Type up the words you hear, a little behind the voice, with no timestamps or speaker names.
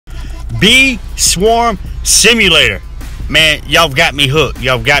Bee Swarm Simulator. Man, y'all got me hooked.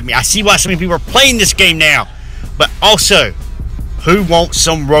 Y'all got me. I see why so many people are playing this game now. But also, who wants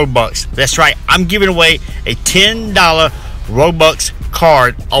some Robux? That's right, I'm giving away a $10 Robux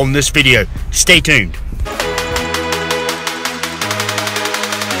card on this video. Stay tuned.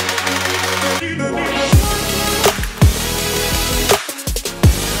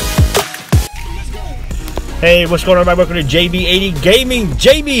 Hey, what's going on, everybody? Welcome to JB80 Gaming.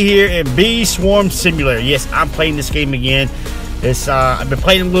 JB here in Bee Swarm Simulator. Yes, I'm playing this game again. I've been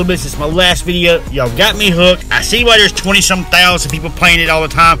playing it a little bit since my last video. Y'all got me hooked. I see why there's 20-some thousand people playing it all the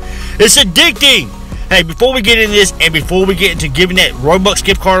time. It's addicting. Hey, before we get into this and before we get into giving that Robux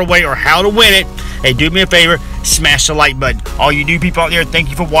gift card away or how to win it, hey, do me a favor, smash the like button. All you new people out there, thank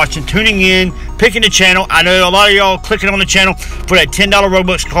you for watching, tuning in, picking the channel. I know a lot of y'all clicking on the channel for that $10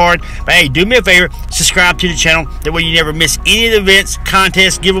 Robux card, but hey, do me a favor, subscribe to the channel. That way you never miss any of the events,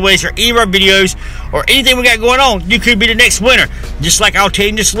 contests, giveaways, or any of our videos, or anything we got going on. You could be the next winner. Just like I'll tell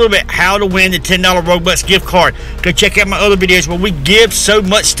you in just a little bit how to win the $10 Robux gift card. Go check out my other videos where we give so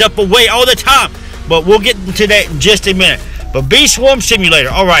much stuff away all the time. But we'll get into that in just a minute. But Bee Swarm Simulator,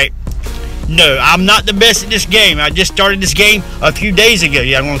 alright. No, I'm not the best at this game. I just started this game a few days ago.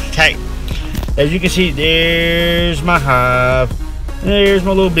 Yeah, I'm going to attack. As you can see, there's my hive. There's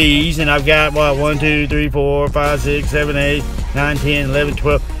my little bees. And I've got, what, 1, 2, 3, 4, 5, 6, 7, 8, 9, 10, 11,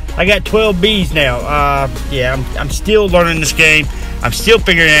 12. I got 12 bees now. Yeah, I'm still learning this game. I'm still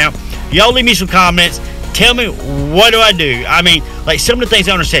figuring it out. Y'all leave me some comments. Tell me, what do I do? I mean, like some of the things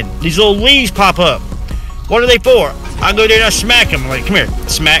I understand. These little leaves pop up. What are they for? I go there and I smack them. I'm like, come here.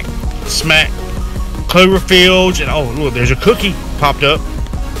 Smack, smack. Clover fields. And oh, look, there's a cookie popped up.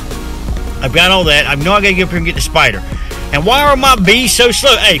 I've got all that. I know I got to get up here and get the spider. And why are my bees so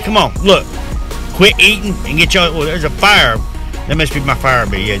slow? Hey, come on. Look. Quit eating and get y'all. Oh, there's a fire. That must be my fire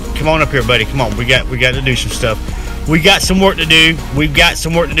bee. Yeah, come on up here, buddy. Come on. We got to do some stuff. We got some work to do. We've got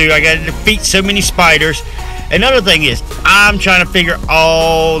some work to do. I got to defeat so many spiders. Another thing is, I'm trying to figure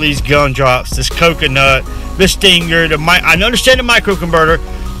all these gun drops, this coconut, the stinger, I understand the micro converter,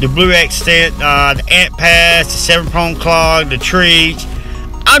 the blue extent, the ant pass, the 7-prong clog, the trees.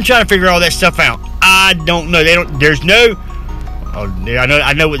 I'm trying to figure all that stuff out. I don't know. There's no. Oh,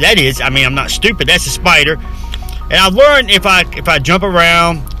 I know what that is. I mean, I'm not stupid. That's a spider. And I've learned if I jump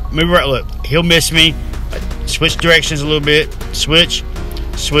around, move around. Look, he'll miss me. Switch directions a little bit. Switch.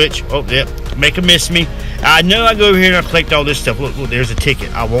 Oh, yep. Make him miss me. I know I go over here and I collect all this stuff. Look, there's a ticket.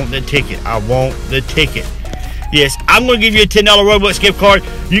 I want the ticket. I want the ticket. Yes, I'm going to give you a $10 Robux gift card.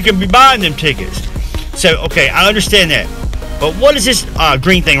 You can be buying them tickets. So, okay, I understand that. But what is this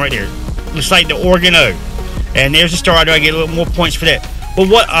green thing right there? Looks like the Oregon O. And there's a star. I know I get a little more points for that. But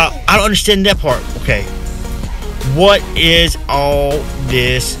what? I don't understand that part. Okay. What is all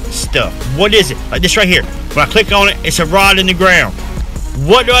this stuff? What is it? Like this right here. When I click on it, it's a rod in the ground.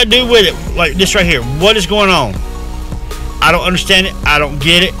 What do I do with it? Like this right here. What is going on? I don't understand it. I don't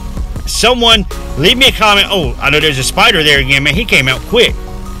get it. Someone leave me a comment. Oh, I know there's a spider there again, man. He came out quick.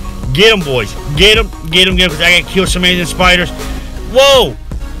 Get him, boys. Get him, because I got to kill so many of the spiders. Whoa!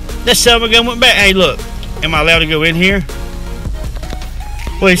 That son of a gun went back. Hey, look. Am I allowed to go in here?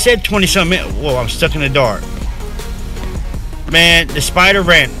 Well, he said 20-some minutes. Whoa, I'm stuck in the dark. Man, the spider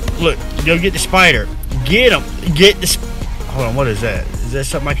ran. Look, go get the spider. Get him. Get the. Hold on, what is that? Is that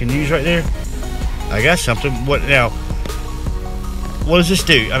something I can use right there? I got something. What now? What does this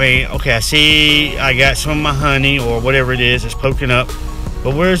do? I mean, okay, I see I got some of my honey or whatever it is that's poking up.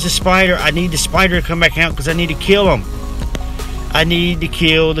 But where's the spider? I need the spider to come back out because I need to kill him. I need to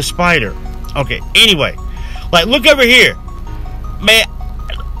kill the spider. Okay, anyway. Like, look over here. Man,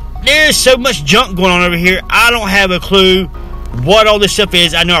 there's so much junk going on over here. I don't have a clue what all this stuff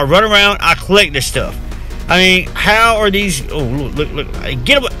is. I know I run around, I collect this stuff. I mean, how are these? Oh, look,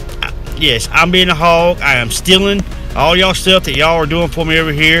 get away. Yes, I'm being a hog. I am stealing all y'all stuff that y'all are doing for me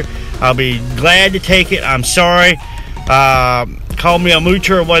over here. I'll be glad to take it. I'm sorry. Call me a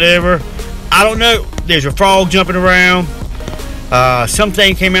moocher or whatever. I don't know. There's a frog jumping around.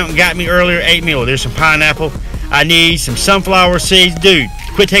 Something came out and got me earlier, ate me. Oh, there's some pineapple. I need some sunflower seeds. Dude,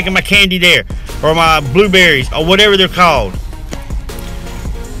 quit taking my candy there. Or my blueberries or whatever they're called.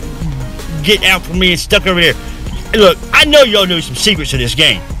 Get out from me and stuck over there. Look, I know y'all know some secrets to this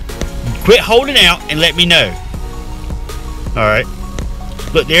game. Quit holding out and let me know. Alright.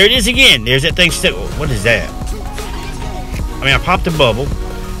 Look, there it is again. There's that thing stuck. What is that? I mean, I popped a bubble.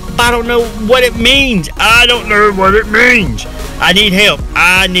 But I don't know what it means. I don't know what it means. I need help.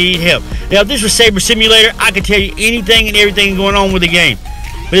 I need help. Now, if this was Saber Simulator, I could tell you anything and everything going on with the game.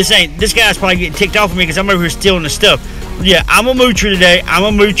 But this ain't. This guy's probably getting ticked off of me because I'm over here stealing the stuff. Yeah, I'm a moocher today. I'm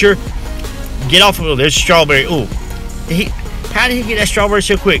a moocher. Get off of it. There's a strawberry. Ooh. How did he get that strawberry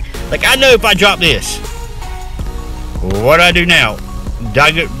so quick? Like, I know if I drop this, what do I do now? Do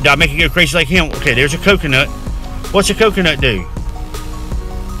I make it go crazy like him? Okay, there's a coconut. What's a coconut do?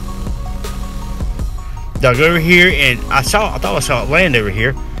 Do I go over here and I thought I saw it land over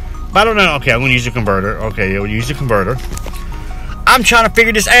here, but I don't know. Okay, I'm gonna use the converter. Okay, we'll use the converter. I'm trying to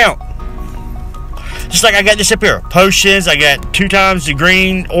figure this out. Just like I got this up here, potions. I got 2 times the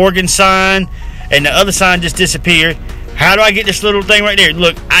green organ sign, and the other sign just disappeared. How do I get this little thing right there?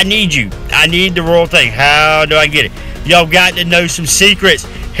 Look, I need you. I need the royal thing. How do I get it? Y'all got to know some secrets.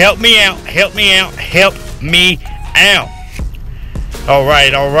 Help me out. Help me out. Help me out. All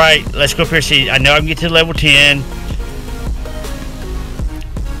right, all right. Let's go up here. See, I know I can get to level 10.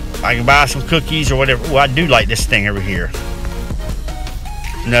 I can buy some cookies or whatever. Oh, I do like this thing over here.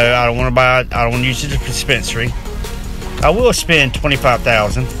 No, I don't want to buy it. I don't want to use it as a dispensary. I will spend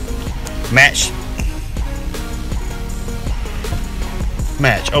 25,000. Match.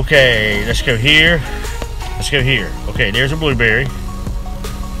 Match. Okay, let's go here. Let's go here. Okay, there's a blueberry.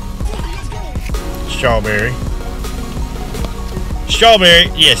 Strawberry. Strawberry.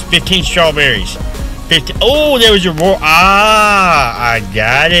 Yes, 15 strawberries. 15. Oh, there was your roar. Ah, I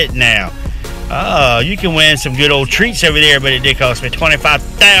got it now. Oh, you can win some good old treats over there, but it did cost me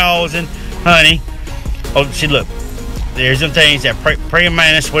 25,000, honey. Oh, see, look. There's some things that Praying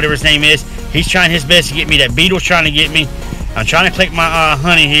Mantis, whatever his name is, he's trying his best to get me. That beetle's trying to get me. I'm trying to click my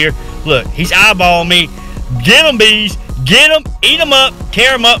honey here. Look, he's eyeballing me. Get them, bees. Get them. Eat them up.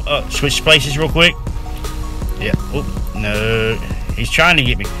 Tear them up. Switch places real quick. Yeah. Oh, no. He's trying to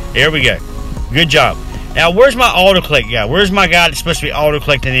get me. There we go. Good job. Now, where's my auto-collect guy? Where's my guy that's supposed to be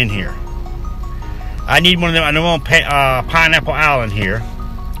auto-collecting in here? I need one of them. I know I'm on Pineapple Island here.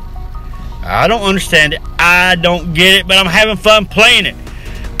 I don't understand it. I don't get it, but I'm having fun playing it.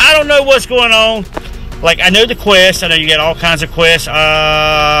 I don't know what's going on. Like, I know the quest. I know you got all kinds of quests.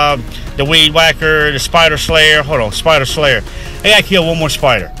 The Weed Whacker, the Spider Slayer. Hold on, Spider Slayer. I gotta kill one more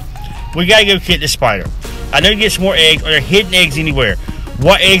spider. We gotta go get this spider. I know you get some more eggs. Are there hidden eggs anywhere?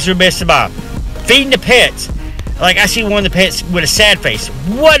 What eggs are best to buy? Feeding the pets. Like, I see one of the pets with a sad face.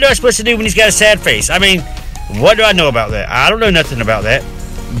 What am I supposed to do when he's got a sad face? I mean, what do I know about that? I don't know nothing about that.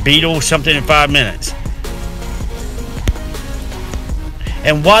 Beetle something in 5 minutes.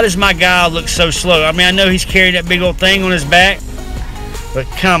 And why does my guy look so slow? I mean, I know he's carrying that big old thing on his back, but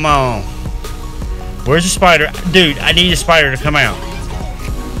come on. Where's the spider? Dude, I need a spider to come out.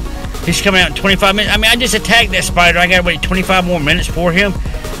 He's coming out in 25 minutes. I mean, I just attacked that spider. I gotta wait 25 more minutes for him.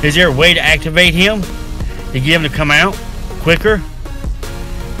 Is there a way to activate him to get him to come out quicker?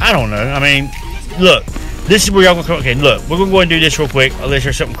 I don't know. I mean, look, this is where y'all gonna come. Okay, look, we're gonna go ahead and do this real quick. Unless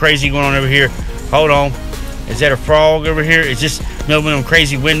there's something crazy going on over here. Hold on. Is that a frog over here? Is this one of them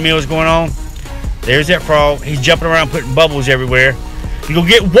crazy windmills going on? There's that frog. He's jumping around putting bubbles everywhere. You gonna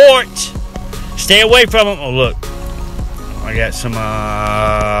get warts. Stay away from him. Oh, look. I got some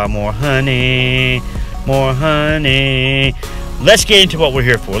more honey. More honey. Let's get into what we're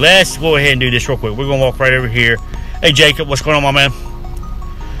here for. Let's go ahead and do this real quick. We're gonna walk right over here. Hey, Jacob, what's going on, my man?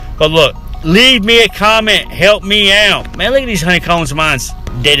 But look, leave me a comment. Help me out. Man, look at these honeycombs of mine.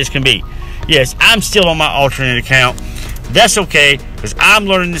 Dead as can be. Yes, I'm still on my alternate account. That's okay, because I'm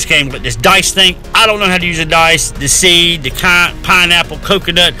learning this game. But this dice thing, I don't know how to use a dice. The seed, the pineapple,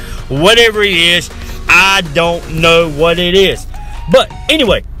 coconut, whatever it is, I don't know what it is. But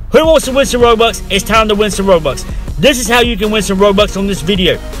anyway, who wants to win some Robux? It's time to win some Robux. This is how you can win some Robux on this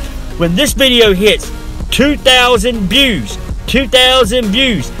video. When this video hits 2,000 views,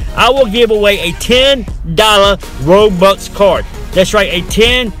 I will give away a $10 Robux card. That's right, a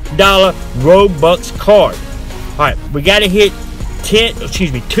 $10 Robux card. All right, we got to hit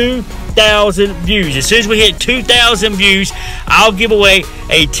 2,000 views. As soon as we hit 2,000 views, I'll give away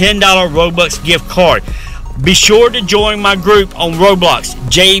a $10 Robux gift card. Be sure to join my group on Roblox,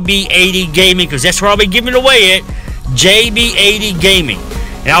 JB80 Gaming, because that's where I'll be giving it away at, JB80 Gaming.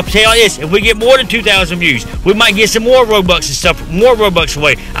 And I'll tell you this, if we get more than 2,000 views, we might get some more Robux and stuff, more Robux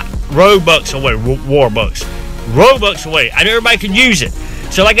away. Robux away. I know everybody can use it.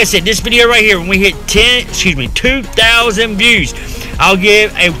 So like I said, this video right here, when we hit 2,000 views, I'll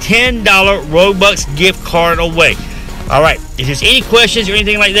give a $10 Robux gift card away. All right, if there's any questions or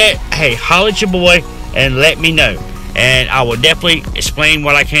anything like that, hey, holler at your boy and let me know. And I will definitely explain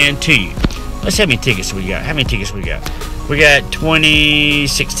what I can to you. Let's see how many tickets we got. How many tickets we got? We got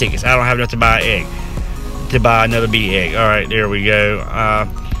 26 tickets. I don't have enough to buy an egg. To buy another bee egg. All right, there we go.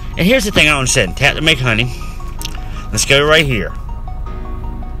 And here's the thing I don't understand. Tap to make honey. Let's go right here.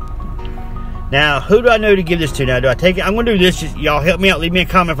 Now, who do I know to give this to now? Do I take it? I'm going to do this. Y'all help me out. Leave me a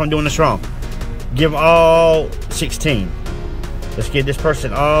comment if I'm doing this wrong. Give them all 16. Let's give this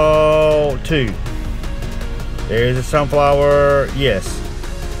person all 2. There's a sunflower. Yes.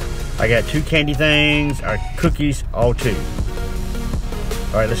 I got 2 candy things. Our cookies, all 2.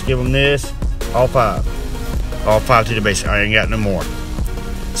 Alright, let's give them this. All 5. All 5 to the basic. I ain't got no more.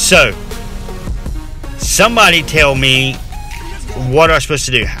 So, somebody tell me what am I supposed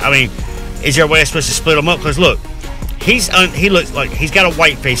to do? I mean, is there a way I'm supposed to split them up? Because look, he looks like he's got a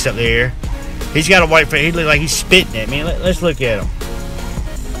white face up there. He's got a white face. He looks like he's spitting at me. Let's look at him.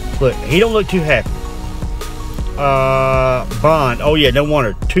 Look, he don't look too happy. Bond. Oh yeah, no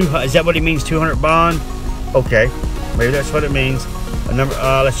wonder. 200. Is that what he means? 200 bond. Okay, maybe that's what it means. A number.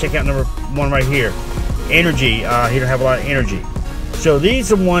 Let's check out number 1 right here. Energy. He don't have a lot of energy. So these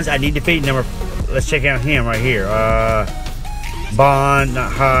are the ones I need to feed. Let's check out him right here. Bond,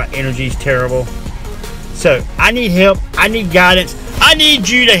 not high. Energy's terrible. So I need help. I need guidance. I need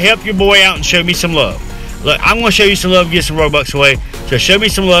you to help your boy out and show me some love. Look, I'm going to show you some love and get some Robux away. So show me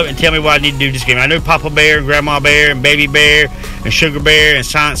some love and tell me what I need to do this game. I know Papa Bear and Grandma Bear and Baby Bear and Sugar Bear and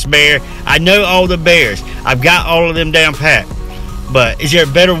Science Bear. I know all the bears. I've got all of them down pat. But is there a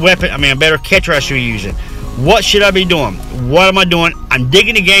better weapon? I mean, a better catcher I should be using? What should I be doing? What am I doing? I'm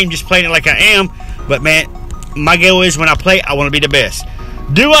digging the game, just playing it like I am. But man, my goal is when I play, I want to be the best.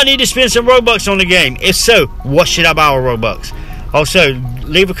 Do I need to spend some Robux on the game? If so, what should I buy with Robux? Also,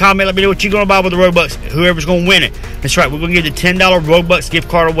 leave a comment. Let me know what you're going to buy with the Robux. Whoever's going to win it. That's right. We're going to give the $10 Robux gift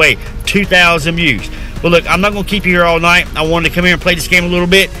card away. 2,000 views. But look, I'm not going to keep you here all night. I wanted to come here and play this game a little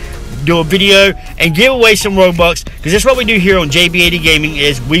bit, do a video, and give away some Robux. Because that's what we do here on JB80 Gaming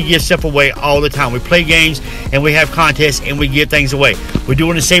is we give stuff away all the time. We play games, and we have contests, and we give things away. We're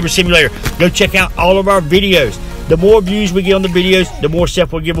doing a Saber Simulator. Go check out all of our videos. The more views we get on the videos, the more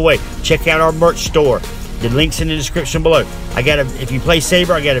stuff we'll give away. Check out our merch store. The link's in the description below. If you play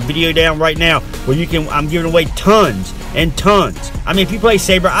Saber, I got a video down right now where I'm giving away tons and tons. I mean, if you play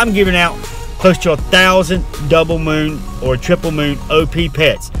Saber, I'm giving out close to 1,000 double moon or triple moon OP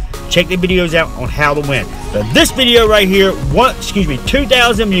pets. Check the videos out on how to win. Now, this video right here,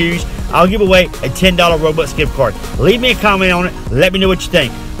 2,000 views, I'll give away a $10 Robux gift card. Leave me a comment on it. Let me know what you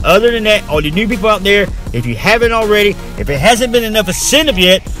think. Other than that, all the new people out there, if you haven't already, if it hasn't been enough incentive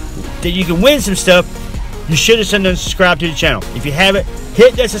yet that you can win some stuff, you should have subscribed to the channel. If you haven't,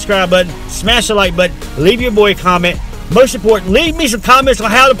 hit that subscribe button, smash the like button, leave your boy a comment. Most important, leave me some comments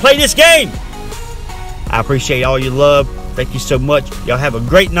on how to play this game. I appreciate all your love. Thank you so much. Y'all have a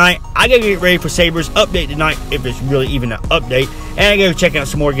great night. I gotta get ready for Saber's update tonight, if it's really even an update, and I gotta check out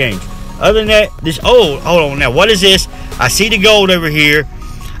some more games. Other than that, hold on now. What is this? I see the gold over here.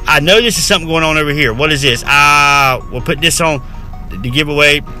 I know this is something going on over here. What is this? We'll put this on the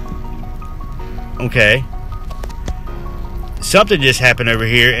giveaway. Okay. Something just happened over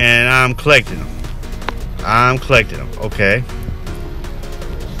here, and I'm collecting them. Okay.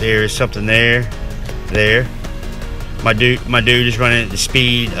 There is something there. There. My dude is running at the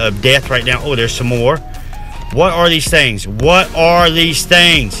speed of death right now. Oh, there's some more. What are these things? What are these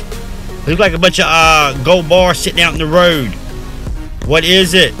things? Look like a bunch of gold bars sitting out in the road. What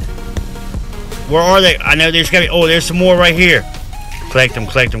is it? Where are they? I know there's gotta be. Oh, there's some more right here. Collect them,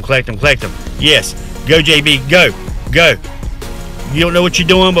 collect them, collect them, collect them. Yes. Go, JB. Go. Go. You don't know what you're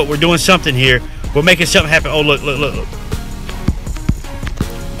doing, but we're doing something here. We're making something happen. Oh, look, look, look, look.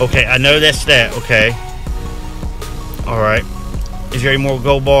 Okay, I know that's that. Okay. Alright. Is there any more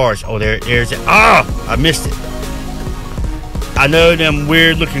gold bars? Oh, there's it. Ah! I missed it. I know them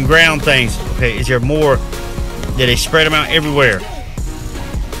weird looking ground things. Okay, is there more? Did they spread them out everywhere?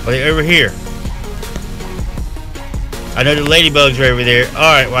 Are they over here? I know the ladybugs are over there.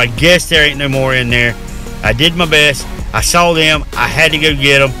 Alright, well, I guess there ain't no more in there. I did my best. I saw them. I had to go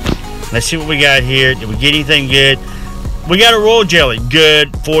get them. Let's see what we got here. Did we get anything good? We got a royal jelly.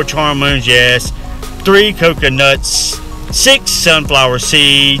 Good. 4 charm moons, yes. 3 coconuts. 6 sunflower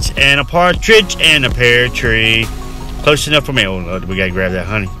seeds. And a partridge and a pear tree. Close enough for me. Oh, Lord, we gotta grab that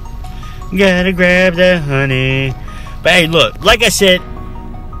honey. Gotta grab that honey. But hey, look. Like I said,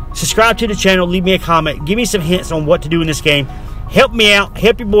 subscribe to the channel. Leave me a comment. Give me some hints on what to do in this game. Help me out.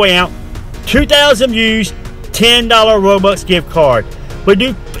 Help your boy out. 2,000 views. $10 Robux gift card.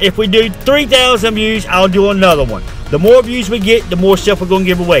 If we do 3,000 views, I'll do another one. The more views we get, the more stuff we're going to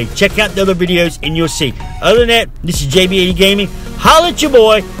give away. Check out the other videos and you'll see. Other than that, this is JB80 Gaming. Holla at your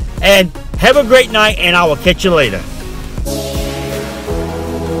boy and have a great night, and I will catch you later.